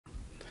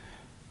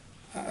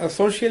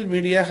Social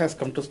media has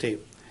come to stay.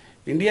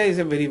 India is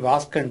a very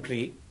vast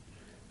country,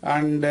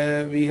 and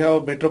we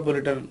have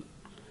metropolitan,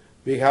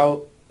 we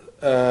have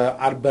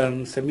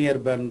urban,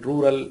 semi-urban,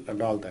 rural,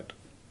 and all that.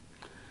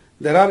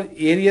 There are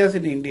areas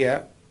in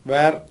India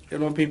where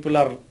people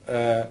are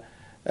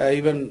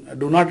even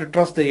do not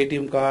trust the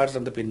ATM cards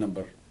and the PIN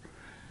number.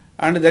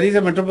 And there is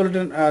a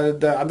metropolitan,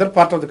 the other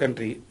part of the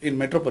country in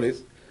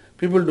metropolis,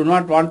 people do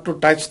not want to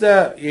touch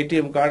the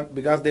ATM card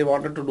because they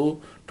wanted to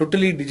do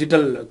totally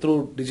digital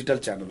through digital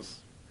channels.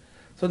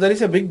 So there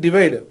is a big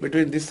divide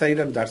between this side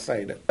and that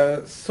side.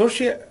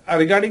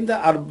 Regarding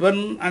the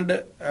urban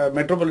and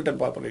metropolitan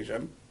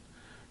population,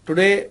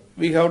 today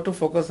we have to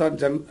focus on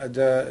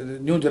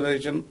new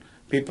generation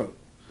people,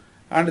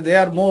 and they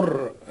are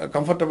more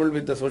comfortable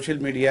with the social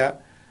media,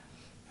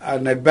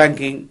 net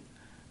banking,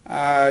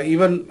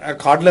 even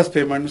cardless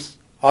payments,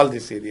 all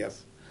these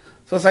areas.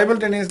 So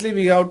simultaneously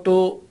we have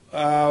to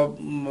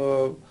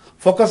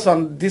focus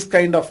on this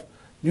kind of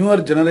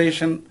newer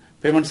generation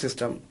payment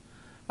system.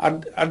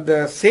 At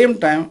the same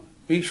time,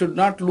 we should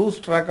not lose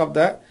track of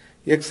the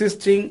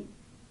existing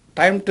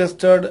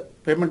time-tested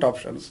payment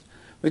options,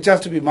 which has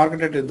to be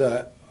marketed in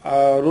the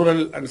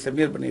rural and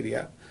semi-urban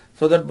area,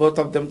 so that both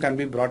of them can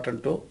be brought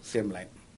into same line.